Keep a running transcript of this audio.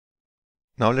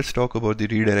Now let's talk about the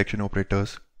redirection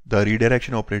operators. The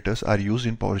redirection operators are used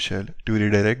in PowerShell to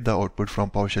redirect the output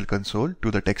from PowerShell console to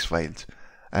the text files.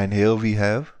 And here we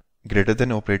have greater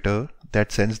than operator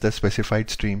that sends the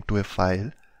specified stream to a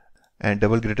file, and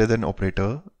double greater than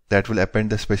operator that will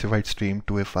append the specified stream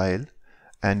to a file,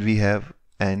 and we have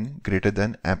n greater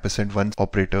than &1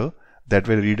 operator that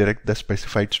will redirect the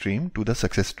specified stream to the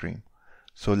success stream.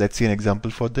 So let's see an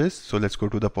example for this. So let's go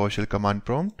to the PowerShell command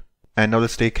prompt, and now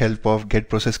let's take help of get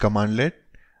process commandlet.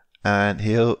 And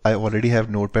here I already have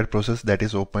notepad process that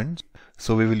is opened,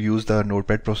 so we will use the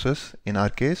notepad process in our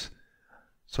case.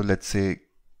 So let's say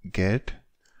get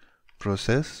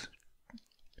process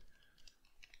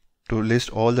to list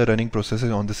all the running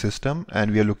processes on the system,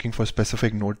 and we are looking for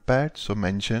specific notepad, so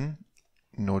mention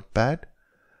notepad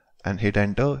and hit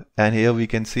enter, and here we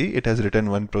can see it has written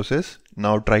one process.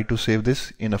 Now try to save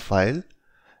this in a file,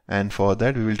 and for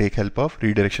that we will take help of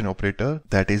redirection operator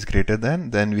that is greater than,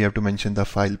 then we have to mention the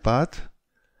file path,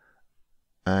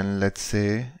 and let's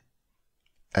say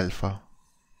alpha.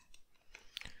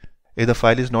 If the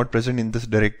file is not present in this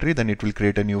directory, then it will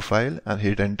create a new file and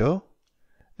hit enter,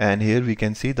 and here we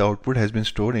can see the output has been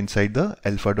stored inside the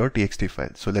alpha.txt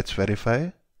file. So let's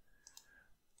verify,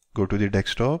 go to the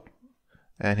desktop,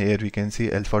 and here we can see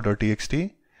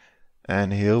alpha.txt,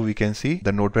 and here we can see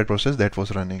the notepad process that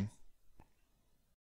was running.